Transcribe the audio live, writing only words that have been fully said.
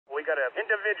got an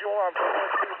individual on floor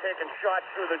 2 taking shots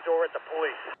through the door at the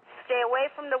police. Stay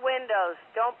away from the windows.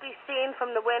 Don't be seen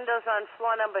from the windows on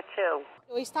floor number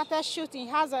 2. He started shooting.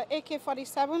 He has an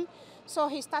AK-47, so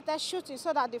he started shooting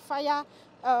so that the fire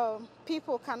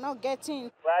people cannot get in.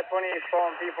 Last one, he's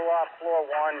pulling people off floor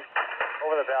 1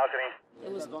 over the balcony.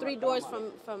 It was 3 doors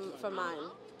from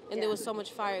mine, and there was so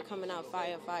much fire coming out,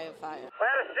 fire. Ladder 16,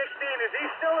 is he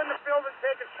still in the building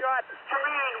taking shots?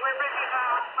 Command, we're busy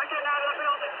now. We're getting out of the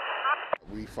building.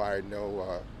 We fired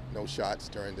no shots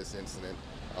during this incident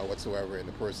whatsoever, and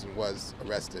the person was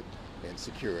arrested and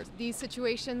secured. These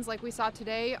situations like we saw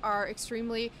today are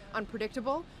extremely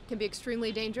unpredictable, can be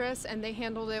extremely dangerous, and they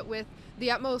handled it with the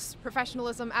utmost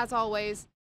professionalism as always.